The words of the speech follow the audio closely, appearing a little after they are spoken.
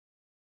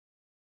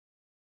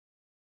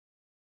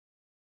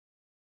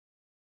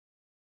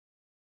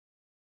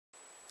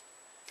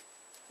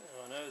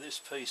I know this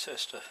piece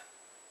has to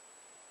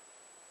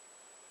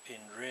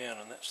bend round,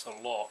 and that's the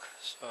lock,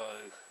 so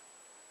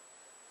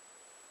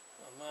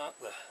I mark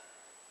where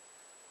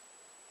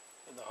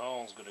the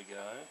hole's got to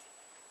go.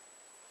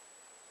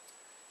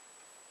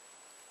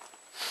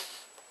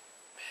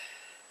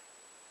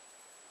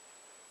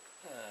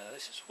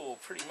 This is all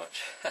pretty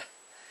much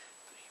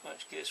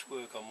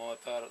guesswork on my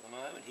part at the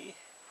moment here.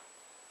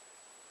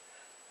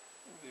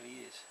 It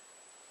really is.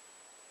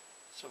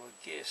 So I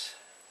guess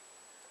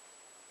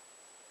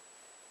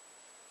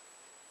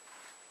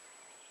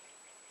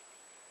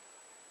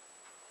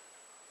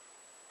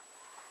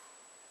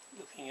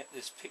looking at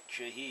this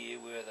picture here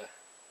where the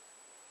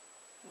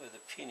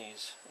pin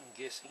is, I'm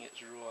guessing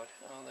it's right.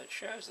 Oh, that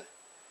shows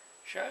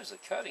the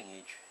cutting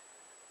edge.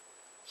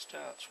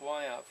 Starts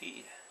way up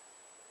here.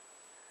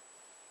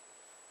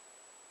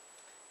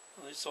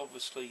 Well, this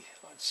obviously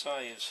I'd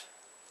say is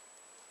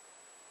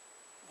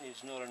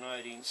not an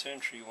 18th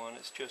century one.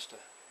 It's just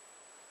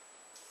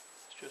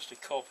a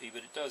copy,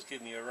 but it does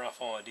give me a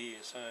rough idea.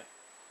 So,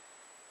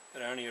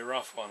 but only a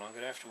rough one. I'm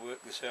going to have to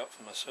work this out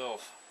for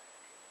myself.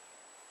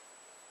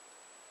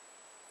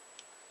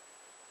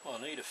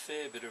 I need a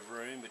fair bit of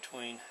room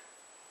between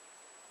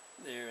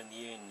there and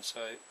the end,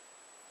 so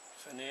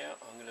for now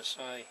I'm going to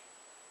say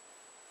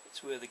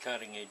it's where the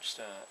cutting edge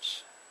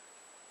starts,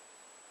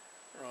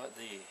 right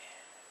there.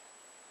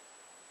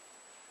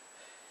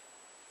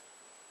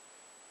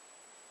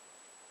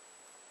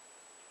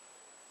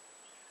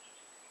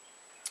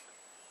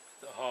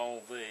 The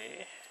hole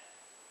there,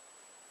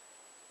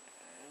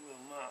 and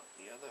we'll mark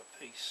the other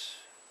piece,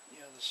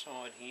 the other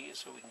side here,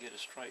 so we can get a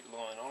straight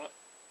line on it.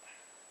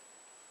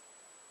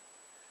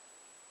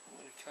 I'm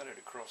going to cut it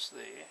across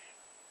there.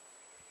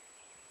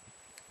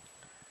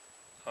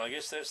 I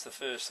guess that's the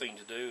first thing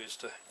to do, is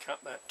to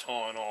cut that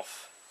tine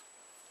off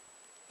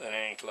that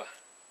ankler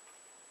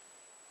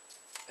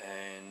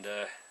and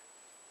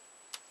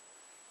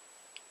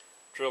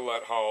drill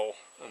that hole,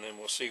 and then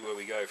we'll see where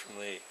we go from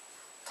there.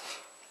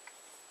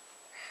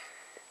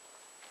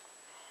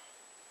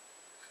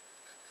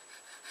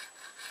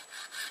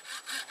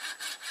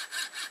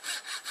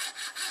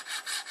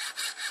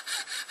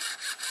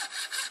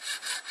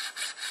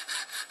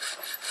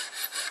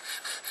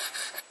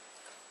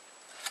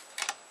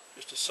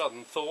 Just a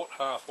sudden thought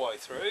halfway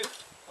through.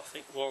 I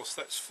think whilst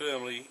that's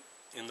firmly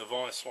in the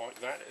vise like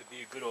that, it would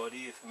be a good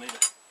idea for me to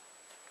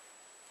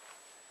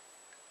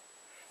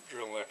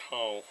drill that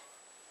hole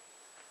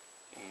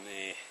in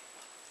there.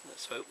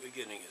 Let's hope we're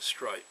getting it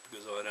straight,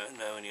 because I don't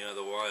know any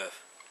other way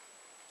of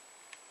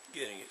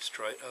getting it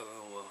straight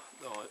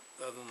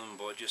other than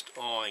by just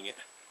eyeing it.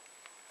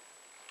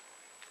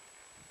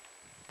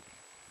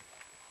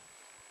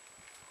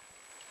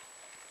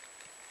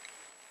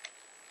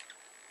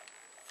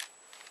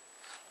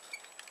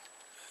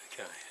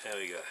 Okay, there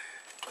we go.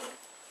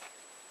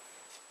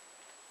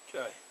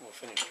 Okay, we'll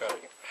finish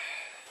cutting it.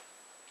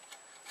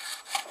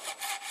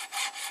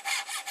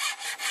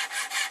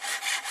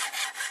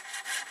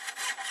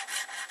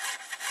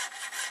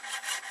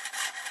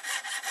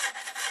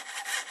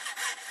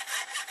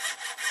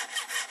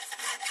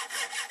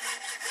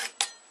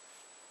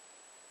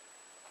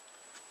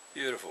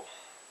 Beautiful.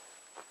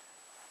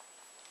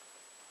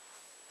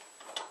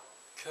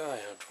 Okay,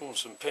 I've drawn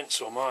some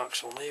pencil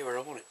marks on there where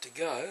I want it to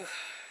go.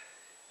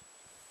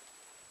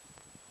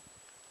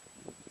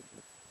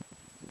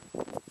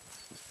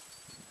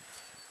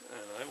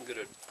 And I haven't got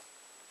a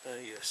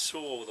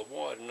saw with a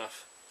wide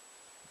enough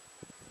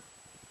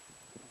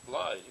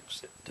blade,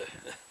 except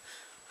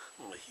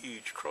on a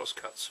huge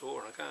crosscut saw,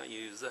 and I can't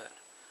use that.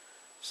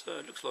 So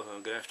it looks like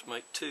I'm going to have to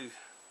make two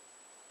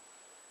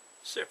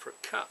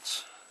separate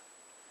cuts.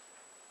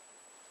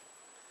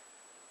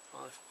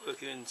 I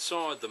work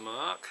inside the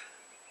mark,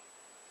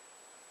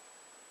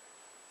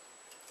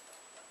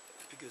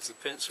 because the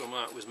pencil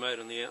mark was made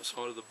on the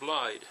outside of the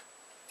blade.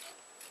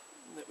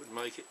 That would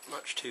make it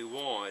much too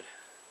wide.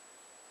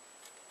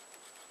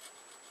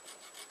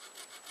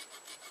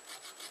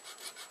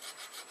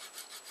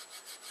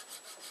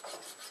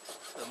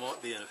 There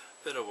might be a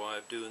better way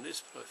of doing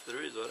this, but if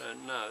there is, I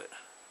don't know it.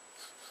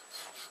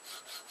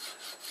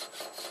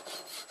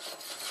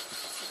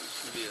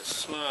 It's going to be a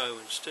slow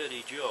and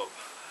steady job.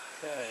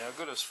 Okay, I've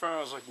got as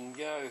far as I can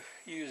go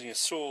using a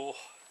saw.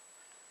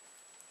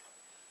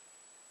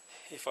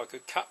 If I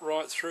could cut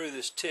right through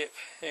this tip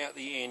out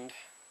the end,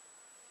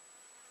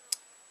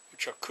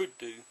 which I could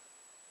do,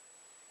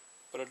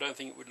 but I don't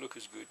think it would look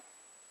as good.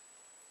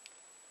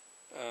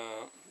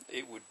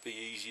 It would be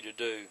easy to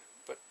do,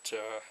 but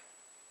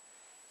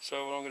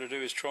so what I'm going to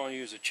do is try and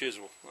use a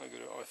chisel.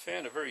 I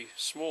found a very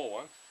small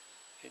one.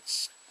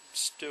 It's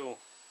still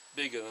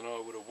bigger than I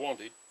would have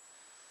wanted.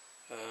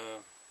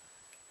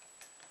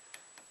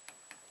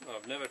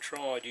 I've never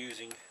tried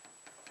using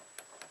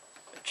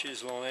a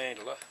chisel on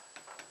handler.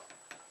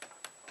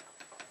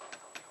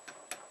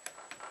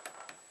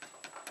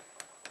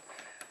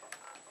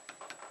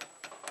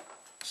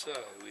 So,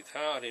 with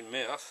heart in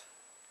mouth,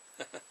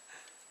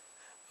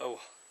 I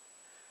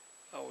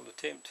will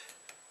attempt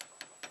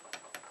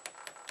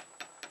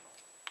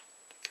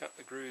to cut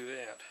the groove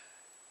out.